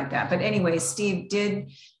Steve like that. But anyway, Steve did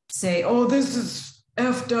say, "Oh, this is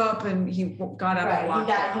effed up," and he got up and walked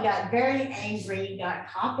out. He got very angry. He got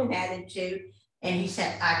cop an attitude, and he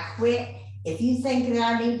said, "I quit. If you think that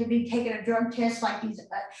I need to be taking a drug test like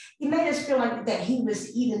he made us feel like that he was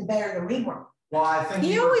even better than we were." Well, I think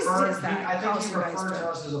he always does that. I think he referred to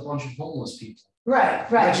us as a bunch of homeless people. Right.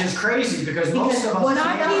 Which is crazy because most of us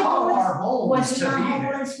can't call our homes to be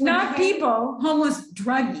there. Not people, homeless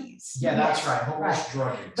druggies. Yeah, that's right, homeless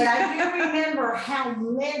druggies. But I do remember how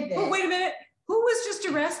livid. But wait a minute, who was just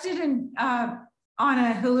arrested and on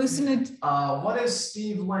a hallucinant? What is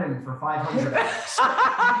Steve Lynn for 500?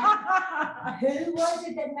 Who was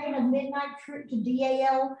it that made a midnight trip to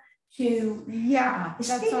DAL to? Yeah,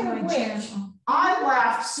 that's on my channel. I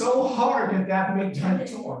laughed so hard at that midnight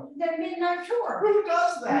tour. The midnight tour. Who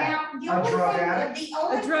does that? Now, a drug addict? The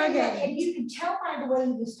only thing and you could tell by the way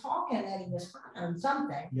he was talking that he was high on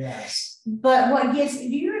something. Yes. But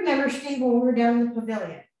do you remember, Steve, when we were down in the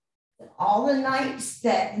pavilion? All the nights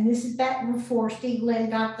and this is back before Steve Lynn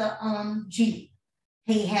got the Jeep.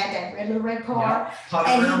 He had that red car,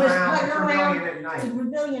 and he was putting around the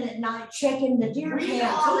pavilion at night, checking the deer cams. He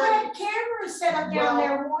had cameras set up down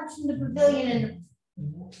there watching the pavilion.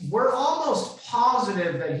 We're almost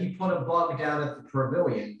positive that he put a bug down at the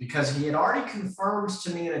pavilion because he had already confirmed to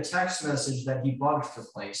me in a text message that he bugged the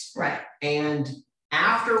place. Right. And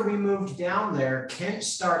after we moved down there, Kent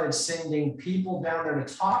started sending people down there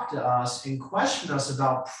to talk to us and question us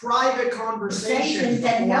about private conversations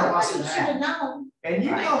that nobody should have known. And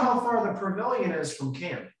you know how far the pavilion is from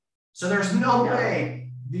camp. So there's no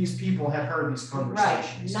way these people had heard these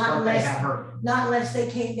conversations. Right. Not unless they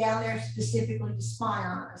came down there specifically to spy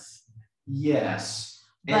on us. Yes.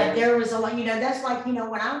 But there was a lot, that's like, when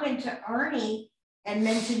I went to Ernie and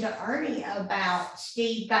mentioned to Ernie about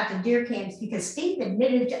Steve got the deer cams, because Steve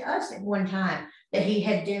admitted to us at one time that he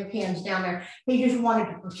had deer cams down there. He just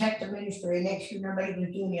wanted to protect the ministry and make sure nobody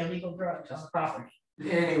was doing illegal drugs on the property.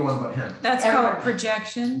 Anyone but him. That's called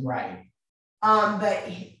projection. Right. But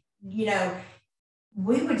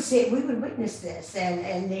we would witness this,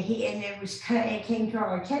 and it came to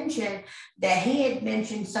our attention that he had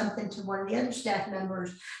mentioned something to one of the other staff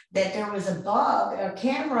members that there was a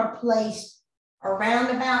camera placed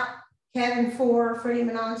around about cabin 4, Freddie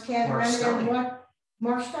Manon's cabin, around there.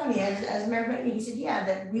 Mark Stoney, as a matter of fact, he said, yeah,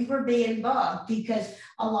 that we were being bugged because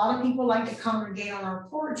a lot of people like to congregate on our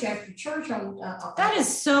porch after church on that is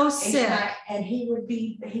so sick. And he would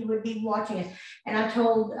be watching us. And I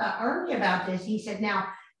told Ernie about this. He said, now,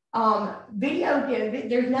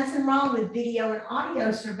 there's nothing wrong with video and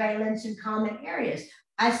audio surveillance in common areas.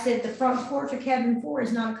 I said the front porch of cabin 4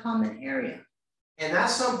 is not a common area. And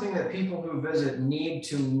that's something that people who visit need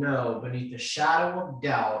to know beneath the shadow of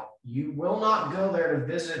doubt. You will not go there to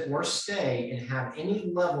visit or stay and have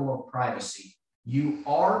any level of privacy. You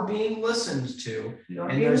are being listened to,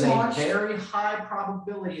 and there's a very high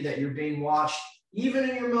probability that you're being watched, even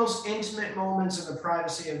in your most intimate moments in the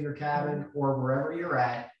privacy of your cabin or wherever you're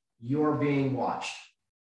at, you're being watched.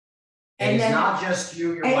 And it's not just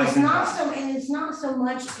you, your wife. It's not so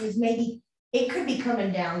much as maybe it could be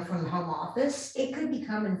coming down from the home office. It could be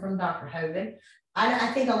coming from Dr. Hovind. I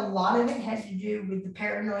think a lot of it has to do with the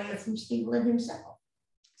paranoia from Steve Lynn himself.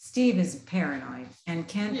 Steve is paranoid, and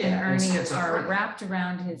Kent and Ernie are wrapped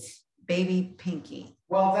around his baby pinky.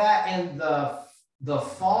 Well, that and the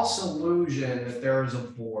false illusion that there is a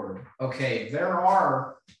board. Okay, there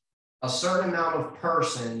are a certain amount of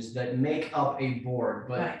persons that make up a board,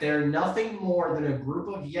 but Right. they're nothing more than a group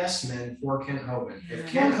of yes men for Kent Hovind. If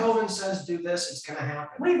Kent Hovind says do this, it's going to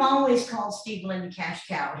happen. We've always called Steve Lynn the cash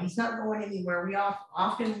cow. He's not going anywhere. We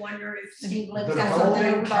often wonder if Steve Lynn's The got something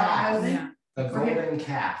golden over calf. Hovind. Yeah. The golden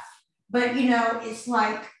calf. But you know, it's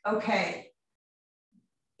like, okay,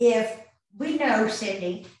 if we know,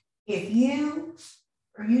 Cindi, if you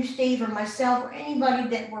or you, Steve, or myself, or anybody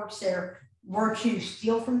that works there were to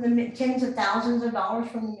steal from the tens of thousands of dollars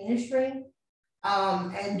from the ministry,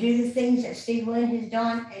 and do the things that Steve Lynn has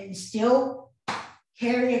done and still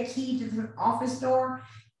carry a key to the office door,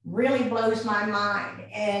 really blows my mind.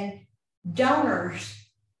 And donors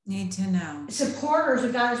Need to know. supporters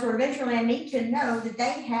of Dinosaur Adventure Land need to know that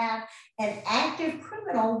they have an active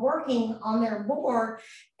criminal working on their board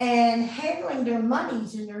and handling their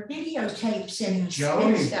monies and their videotapes and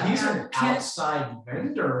Jody, stuff. he's an outside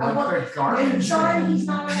vendor, Oh, like well, the garbage. Sorry, he's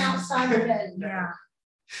not an outside vendor. Yeah.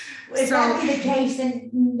 If So- that be the case,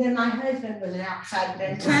 then my husband was an outside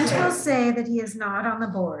vendor. Kent will say that he is not on the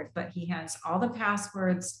board, but he has all the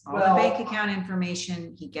passwords, all Well- the bank account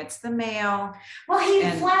information. He gets the mail. Well, he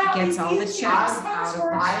and flat out gets all the refused to checks use out of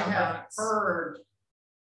passwords. I have heard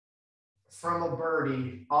from a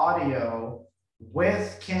birdie audio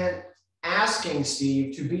with Kent asking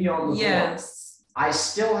Steve to be on the board. Yes. I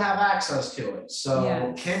still have access to it. So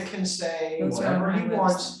Yes. Kent can say Those are whatever on he my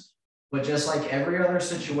wants, but just like every other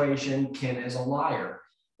situation, Kent is a liar.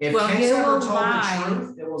 If Well, Kent's he ever will told lie. the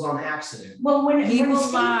truth, it was on accident. Well, when He when will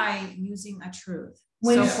Steve- lie using a truth.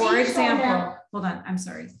 when So Steve for told example, them- hold on, I'm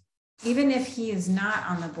sorry. Even if he is not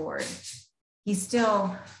on the board, he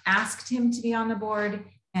still asked him to be on the board,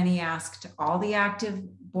 and he asked all the active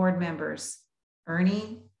board members,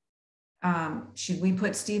 Ernie, should we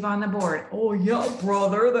put Steve on the board? Oh yeah,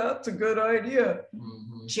 brother, that's a good idea.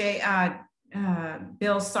 Mhm.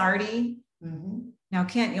 Bill Sardi. Mhm. Now,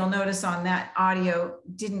 Kent, you'll notice on that audio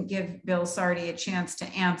didn't give Bill Sardi a chance to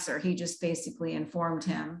answer. He just basically informed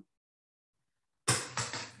him.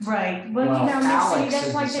 Right, well, Well, you know, Miss Alex Cindi, that's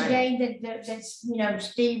is like the the same. day that's, you know,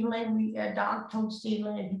 Steve Lynn, Doc told Steve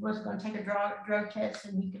Lynn he wasn't gonna take a drug test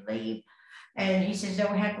and he could leave. And he says,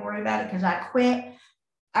 don't have to worry about it because I quit.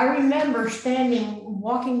 I remember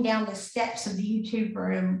walking down the steps of the YouTube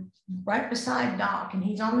room right beside Doc, and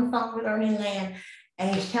he's on the phone with Ernie Land,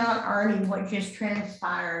 and he's telling Ernie what just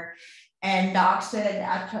transpired. And Doc said,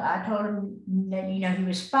 I told him that, you know, he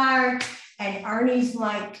was fired, and Ernie's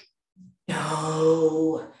like,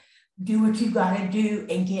 no, do what you gotta do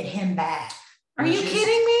and get him back. Are you Which is-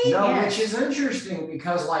 kidding me? No, Yes. which is interesting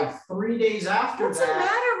because like 3 days after What's the that,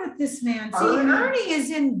 matter with this man? See, Ernie- Ernie is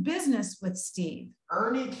in business with Steve.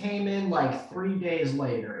 Ernie came in like 3 days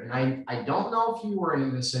later, and I don't know if you were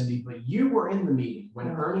in this, Cindy, but you were in the meeting when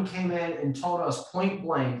Ernie came in and told us point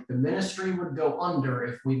blank the ministry would go under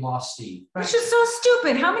if we lost Steve. It's just so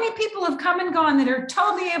stupid. How many people have come and gone that are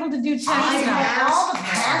totally able to do tech I stuff? had all the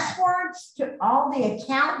passwords to all the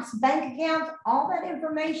accounts, bank accounts, all that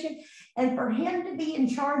information. And for him to be in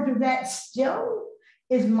charge of that still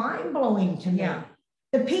is mind blowing to me. Yeah.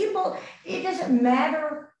 The people, it doesn't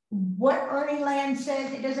matter what Ernie Land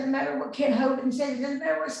says, it doesn't matter what Kent Hovind says, it doesn't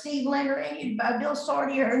matter what Steve Lynn or any Bill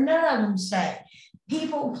Sardi or none of them say.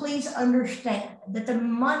 People, please understand that the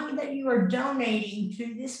money that you are donating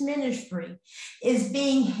to this ministry is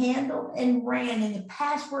being handled and ran and the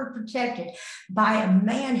password protected by a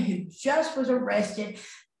man who just was arrested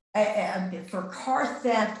for car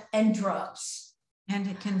theft and drugs. And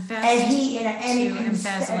it confessed And he to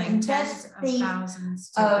embezzling tens of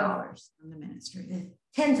thousands of dollars from the ministry.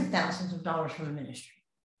 Tens of thousands of dollars from the ministry.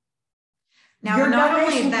 Now, Your not only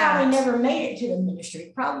donation that, probably never made it to the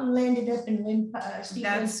ministry. Probably landed up in Steve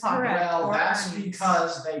That's Lynn's pocket. correct. Well, or that's Ernie's.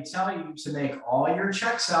 because they tell you to make all your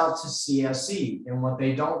checks out to CSE. And what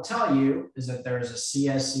they don't tell you is that there is a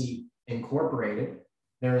CSE Incorporated,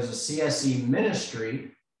 there is a CSE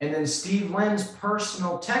ministry, and then Steve Lynn's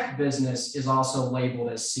personal tech business is also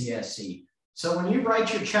labeled as CSE. So when you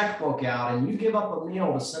write your checkbook out and you give up a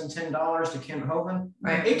meal to send $10 to Kent Hovind,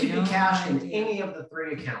 Right. it can No be cashed in idea. any of the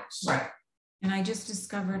 3 accounts. Right. And I just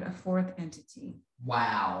discovered a fourth entity,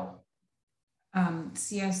 Wow.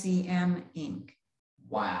 CSEM Inc.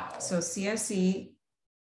 Wow. So CSE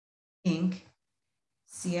Inc.,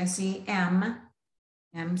 CSEM,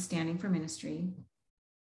 M standing for ministry,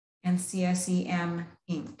 and CSEM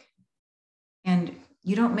Inc. And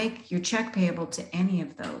you don't make your check payable to any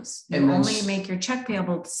of those. You And then only make your check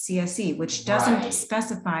payable to CSE, which doesn't Right.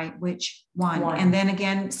 specify which one. One. And then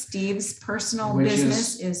again, Steve's personal Which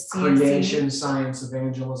business is Creation, CSE. Science,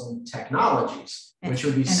 Evangelism, Technologies, And- which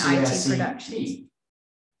would be and IT CSET. Productions.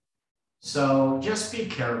 So just be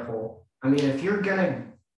careful. I mean, if you're gonna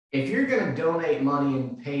donate money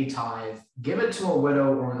and pay tithe, give it to a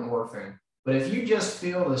widow or an orphan. But if you just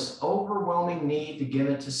feel this overwhelming need to give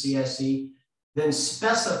it to CSE, then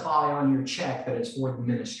specify on your check that it's for the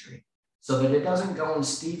ministry, so that it doesn't go in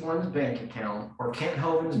Steve Lynn's bank account or Kent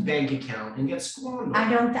Hovind's bank account and get squandered.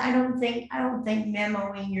 I don't think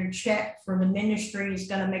memoing your check for the ministry is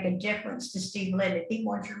going to make a difference to Steve Lynn. If he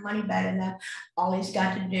wants your money bad enough, all he's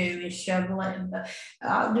got to do is shovel it.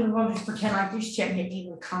 We'll just pretend like this check didn't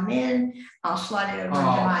even come in. I'll slide it over into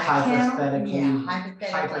my account.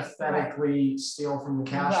 Hypothetically steal from the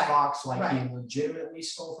cash box like he legitimately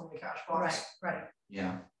stole from the cash box. Right.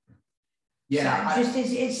 Yeah. So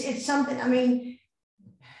it's something. I mean,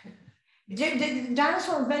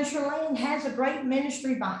 Dinosaur Adventure Land has a great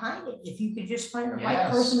ministry behind it. If you could just find the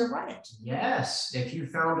right person to run it. Yes, if you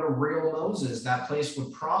found a real Moses, that place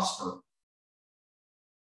would prosper.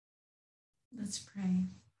 Let's pray.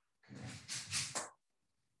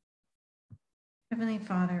 Heavenly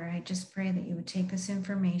Father, I just pray that you would take this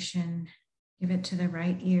information, give it to the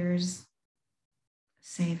right ears,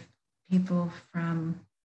 save people from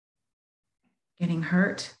getting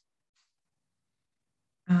hurt,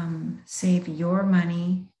 save your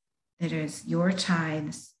money that is your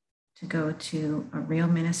tithes to go to a real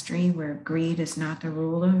ministry where greed is not the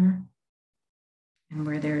ruler and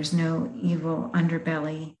where there's no evil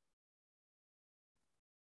underbelly.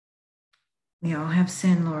 We all have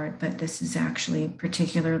sin, Lord, but this is actually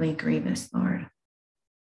particularly grievous, Lord.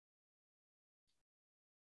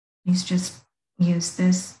 Please just use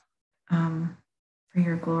this for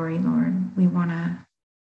your glory, Lord. We want to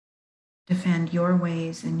defend your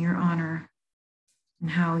ways and your honor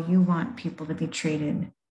and how you want people to be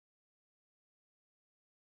treated.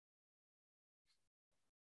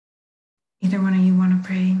 Either one of you want to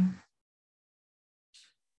pray?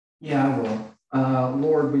 Yeah, I will.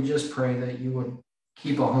 Lord, we just pray that you would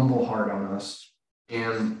keep a humble heart on us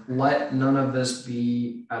and let none of this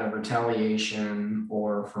be out of retaliation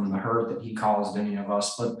or from the hurt that he caused any of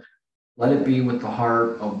us, but let it be with the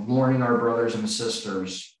heart of warning our brothers and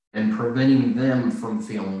sisters and preventing them from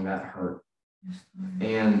feeling that hurt,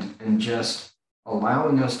 and just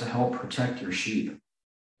allowing us to help protect your sheep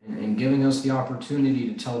and giving us the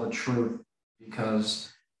opportunity to tell the truth,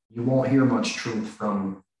 because you won't hear much truth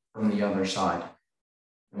from the other side.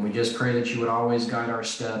 And we just pray that you would always guide our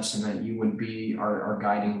steps and that you would be our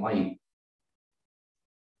guiding light.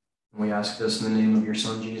 And we ask this in the name of your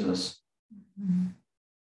son, Jesus. Mm-hmm.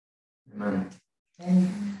 Amen. And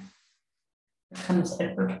here comes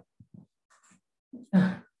Edward.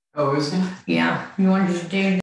 Oh, is he? Yeah, you wanted to do